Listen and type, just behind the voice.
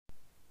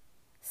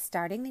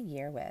starting the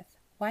year with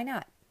why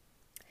not?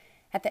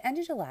 At the end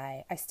of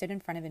July, I stood in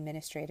front of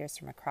administrators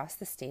from across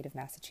the state of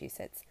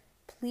Massachusetts,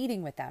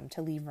 pleading with them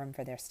to leave room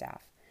for their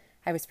staff.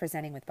 I was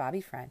presenting with Bobby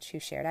French, who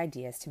shared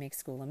ideas to make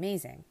school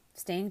amazing,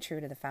 staying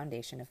true to the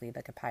foundation of Lead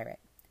Like a Pirate.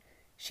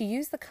 She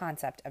used the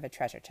concept of a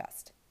treasure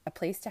chest, a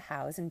place to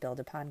house and build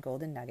upon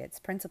golden nuggets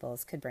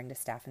principals could bring to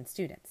staff and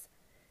students.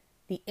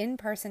 The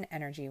in-person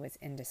energy was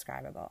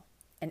indescribable,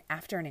 and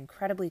after an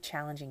incredibly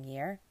challenging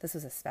year, this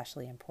was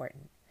especially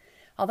important.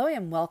 Although I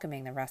am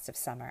welcoming the rest of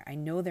summer, I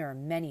know there are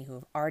many who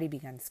have already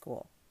begun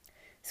school.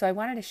 So I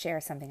wanted to share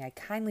something I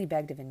kindly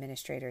begged of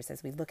administrators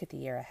as we look at the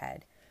year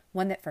ahead,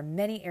 one that for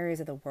many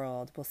areas of the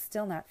world will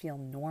still not feel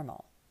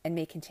normal and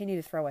may continue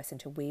to throw us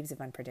into waves of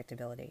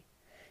unpredictability.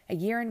 A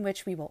year in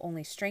which we will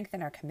only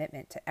strengthen our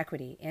commitment to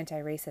equity,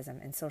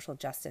 anti-racism, and social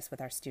justice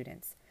with our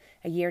students.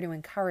 A year to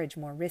encourage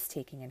more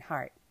risk-taking and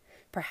heart.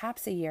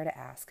 Perhaps a year to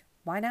ask,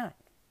 why not?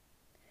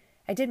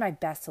 I did my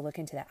best to look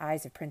into the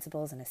eyes of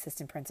principals and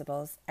assistant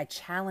principals. I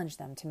challenged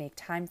them to make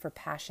time for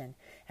passion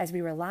as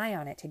we rely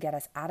on it to get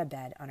us out of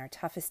bed on our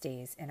toughest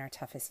days and our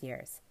toughest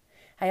years.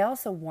 I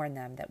also warned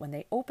them that when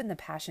they open the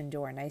passion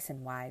door nice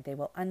and wide, they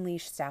will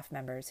unleash staff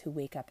members who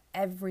wake up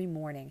every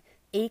morning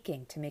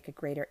aching to make a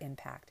greater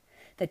impact,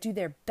 that do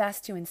their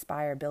best to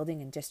inspire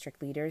building and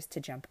district leaders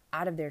to jump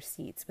out of their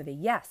seats with a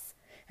yes,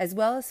 as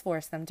well as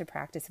force them to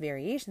practice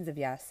variations of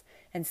yes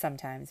and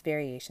sometimes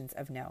variations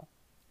of no.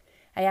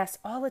 I asked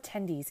all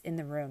attendees in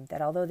the room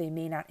that although they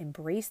may not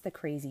embrace the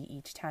crazy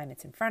each time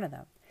it's in front of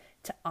them,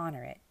 to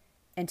honor it,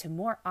 and to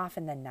more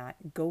often than not,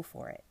 go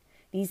for it.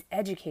 These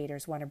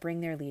educators want to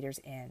bring their leaders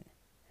in.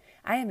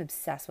 I am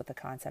obsessed with the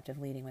concept of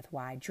leading with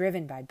why,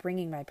 driven by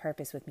bringing my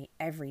purpose with me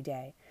every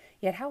day.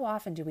 Yet how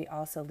often do we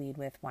also lead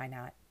with why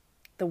not?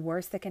 The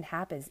worst that can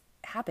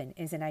happen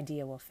is an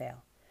idea will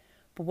fail.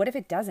 But what if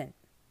it doesn't?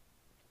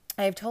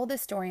 I have told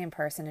this story in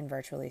person and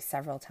virtually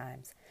several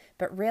times,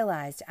 but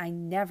realized I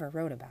never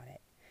wrote about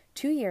it.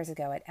 2 years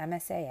ago at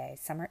MSAA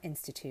Summer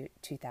Institute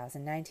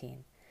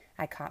 2019,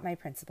 I caught my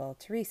principal,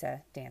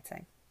 Teresa,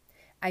 dancing.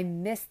 I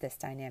missed this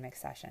dynamic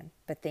session,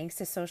 but thanks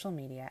to social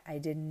media, I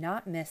did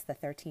not miss the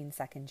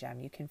 13-second gem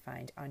you can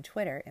find on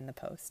Twitter in the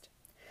post.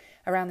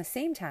 Around the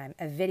same time,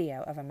 a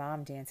video of a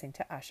mom dancing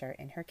to Usher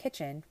in her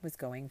kitchen was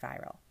going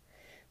viral.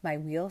 My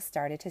wheels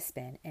started to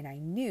spin, and I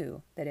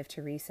knew that if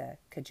Teresa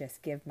could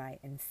just give my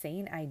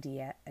insane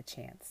idea a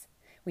chance,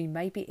 we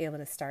might be able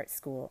to start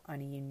school on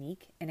a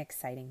unique and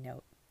exciting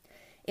note.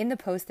 In the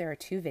post, there are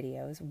 2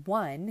 videos,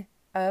 one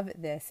of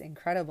this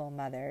incredible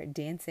mother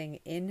dancing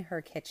in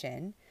her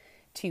kitchen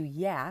to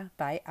Yeah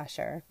by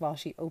Usher while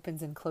she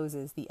opens and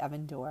closes the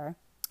oven door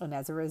and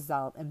as a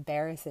result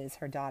embarrasses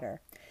her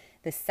daughter.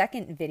 The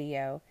second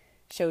video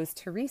shows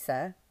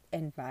Teresa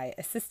and my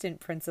assistant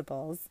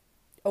principals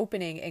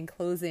opening and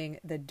closing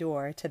the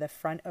door to the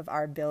front of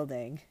our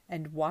building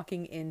and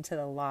walking into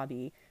the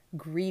lobby,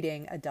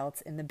 greeting adults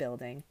in the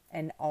building,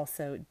 and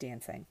also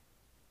dancing.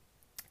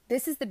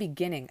 This is the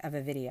beginning of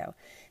a video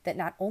that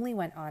not only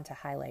went on to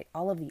highlight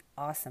all of the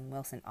awesome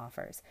Wilson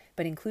offers,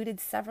 but included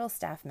several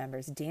staff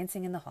members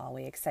dancing in the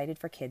hallway excited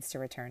for kids to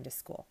return to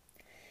school.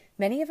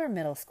 Many of our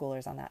middle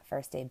schoolers on that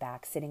first day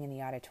back sitting in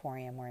the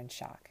auditorium were in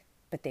shock,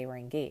 but they were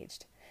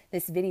engaged.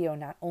 This video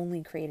not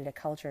only created a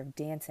culture of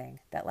dancing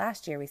that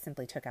last year we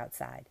simply took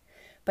outside,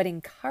 but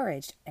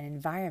encouraged an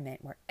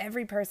environment where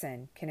every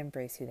person can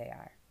embrace who they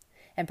are.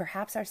 And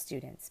perhaps our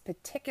students,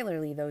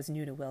 particularly those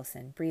new to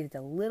Wilson, breathed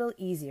a little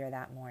easier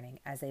that morning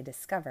as they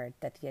discovered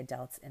that the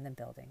adults in the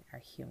building are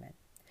human.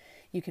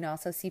 You can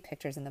also see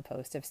pictures in the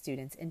post of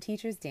students and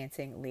teachers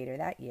dancing later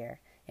that year,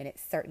 and it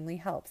certainly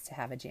helps to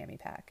have a jammy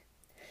pack.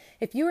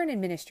 If you are an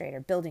administrator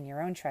building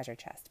your own treasure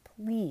chest,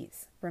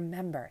 please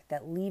remember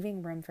that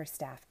leaving room for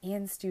staff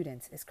and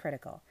students is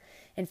critical.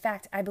 In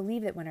fact, I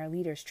believe that when our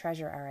leaders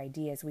treasure our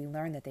ideas, we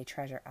learn that they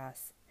treasure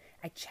us.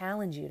 I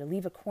challenge you to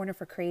leave a corner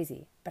for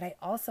crazy, but I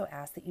also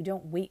ask that you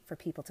don't wait for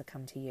people to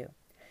come to you.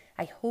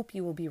 I hope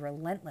you will be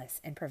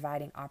relentless in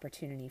providing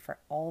opportunity for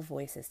all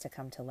voices to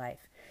come to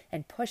life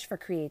and push for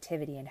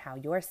creativity in how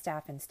your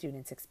staff and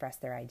students express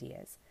their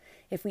ideas.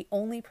 If we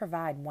only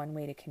provide one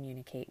way to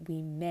communicate,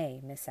 we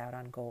may miss out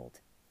on gold.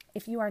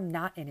 If you are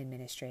not an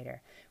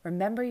administrator,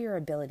 remember your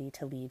ability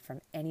to lead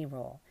from any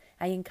role.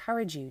 I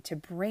encourage you to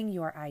bring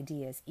your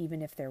ideas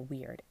even if they're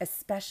weird,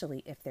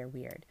 especially if they're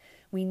weird.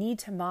 We need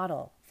to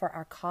model for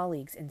our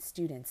colleagues and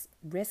students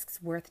risks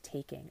worth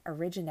taking,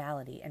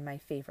 originality, and my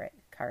favorite,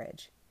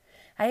 courage.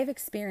 I have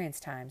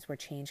experienced times where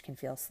change can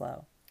feel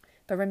slow,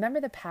 but remember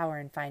the power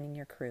in finding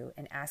your crew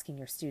and asking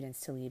your students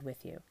to lead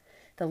with you.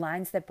 The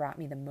lines that brought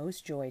me the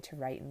most joy to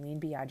write and lean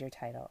beyond your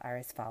title are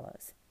as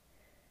follows.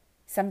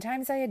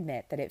 Sometimes I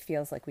admit that it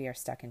feels like we are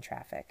stuck in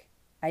traffic.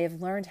 I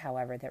have learned,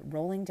 however, that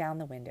rolling down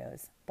the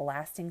windows,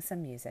 blasting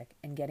some music,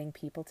 and getting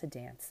people to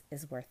dance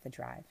is worth the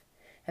drive.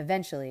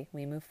 Eventually,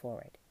 we move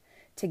forward.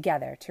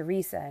 Together,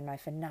 Teresa and my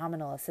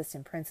phenomenal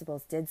assistant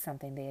principals did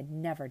something they had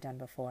never done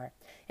before.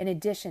 In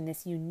addition,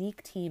 this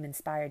unique team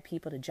inspired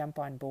people to jump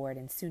on board,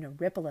 and soon a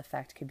ripple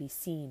effect could be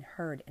seen,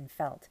 heard, and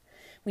felt.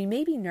 We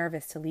may be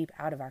nervous to leap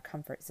out of our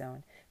comfort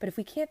zone, but if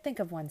we can't think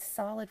of one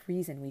solid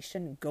reason we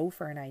shouldn't go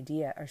for an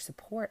idea or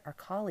support our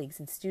colleagues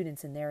and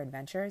students in their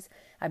adventures,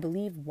 I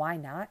believe why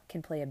not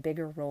can play a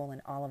bigger role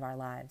in all of our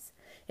lives.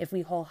 If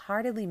we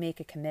wholeheartedly make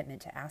a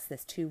commitment to ask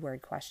this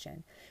two-word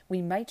question,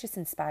 we might just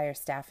inspire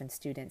staff and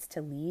students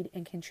to lead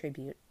and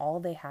contribute all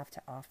they have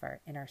to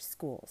offer in our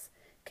schools,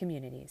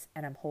 communities,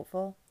 and I'm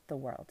hopeful, the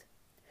world.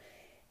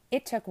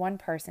 It took one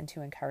person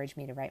to encourage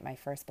me to write my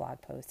first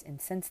blog post,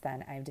 and since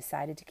then I have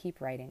decided to keep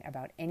writing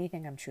about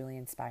anything I'm truly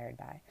inspired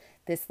by.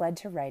 This led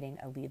to writing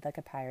a Lead Like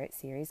a Pirate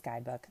series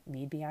guidebook,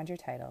 Lead Beyond Your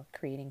Title,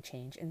 Creating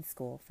Change in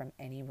School from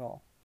Any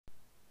Role.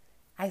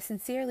 I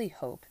sincerely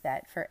hope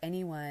that for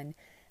anyone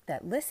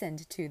that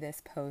listened to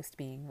this post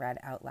being read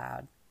out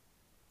loud,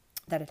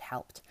 that it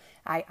helped.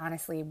 I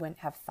honestly wouldn't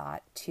have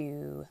thought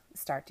to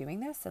start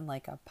doing this in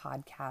like a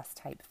podcast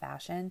type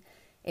fashion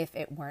if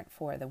it weren't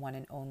for the one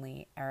and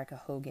only Erica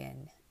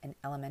Hogan, an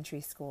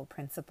elementary school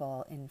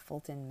principal in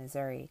Fulton,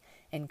 Missouri,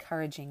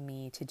 encouraging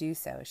me to do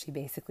so. She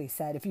basically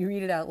said, if you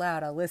read it out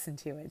loud, I'll listen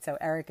to it. So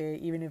Erica,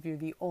 even if you're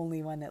the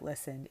only one that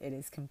listened, it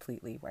is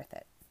completely worth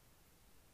it.